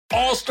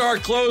All-star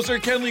closer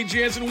Kenley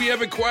Jansen, we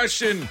have a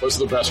question. What's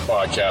the best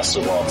podcast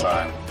of all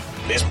time?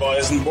 Baseball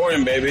isn't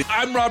boring, baby.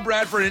 I'm Rob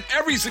Bradford, and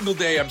every single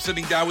day I'm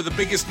sitting down with the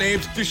biggest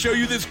names to show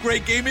you this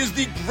great game is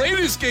the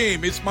greatest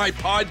game. It's my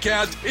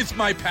podcast. It's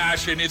my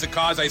passion. It's a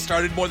cause I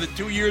started more than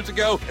 2 years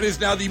ago and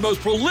is now the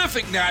most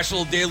prolific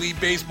national daily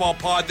baseball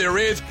pod there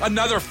is.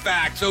 Another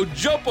fact, so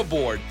jump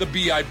aboard the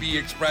BIB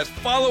Express.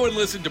 Follow and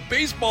listen to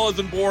Baseball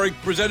Isn't Boring,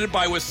 presented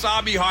by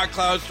Wasabi Hot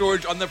Cloud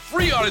Storage on the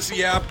free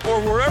Odyssey app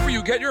or wherever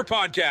you get your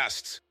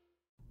podcasts.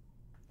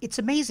 It's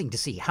amazing to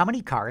see how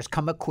many cars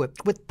come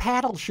equipped with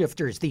paddle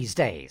shifters these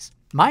days.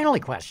 My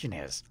only question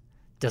is,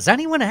 does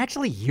anyone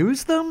actually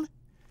use them?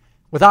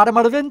 With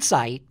Automotive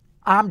Insight,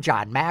 I'm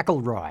John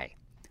McElroy.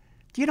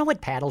 Do you know what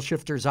paddle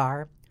shifters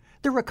are?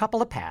 They're a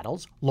couple of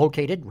paddles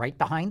located right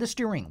behind the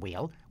steering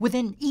wheel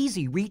within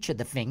easy reach of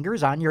the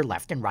fingers on your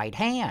left and right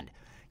hand.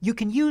 You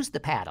can use the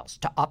paddles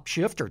to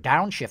upshift or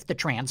downshift the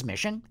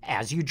transmission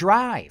as you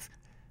drive.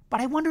 But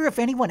I wonder if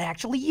anyone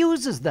actually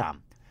uses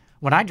them.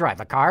 When I drive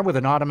a car with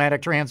an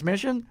automatic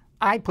transmission,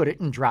 I put it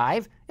in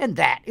drive, and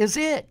that is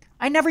it.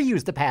 I never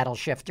use the paddle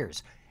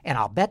shifters, and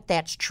I'll bet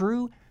that's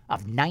true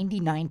of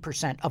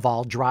 99% of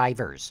all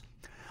drivers.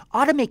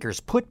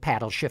 Automakers put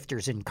paddle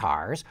shifters in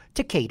cars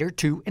to cater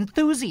to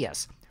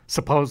enthusiasts.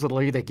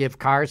 Supposedly, they give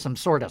cars some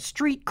sort of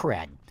street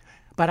cred.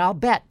 But I'll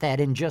bet that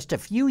in just a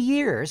few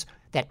years,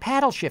 that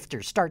paddle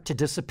shifters start to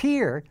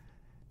disappear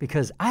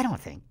because I don't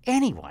think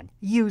anyone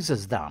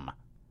uses them.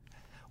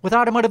 With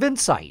Automotive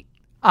Insight,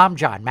 I'm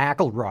John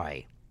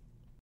McElroy.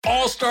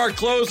 All-star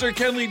closer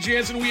Kenley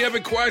Jansen, we have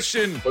a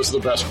question. What's the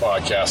best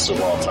podcast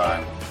of all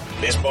time?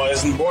 Baseball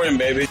isn't boring,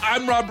 baby.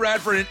 I'm Rob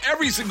Bradford, and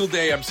every single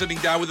day I'm sitting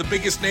down with the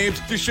biggest names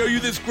to show you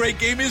this great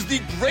game is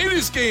the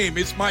greatest game.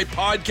 It's my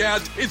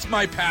podcast. It's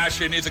my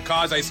passion. It's a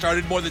cause I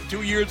started more than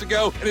 2 years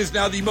ago and is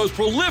now the most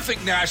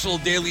prolific national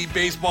daily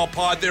baseball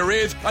pod there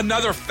is.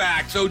 Another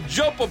fact, so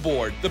jump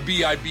aboard the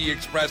BIB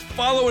Express.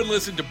 Follow and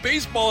listen to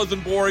Baseball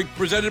Isn't Boring,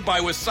 presented by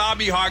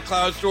Wasabi Hot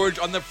Cloud Storage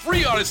on the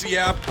free Odyssey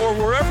app or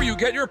wherever you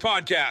get your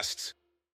podcasts.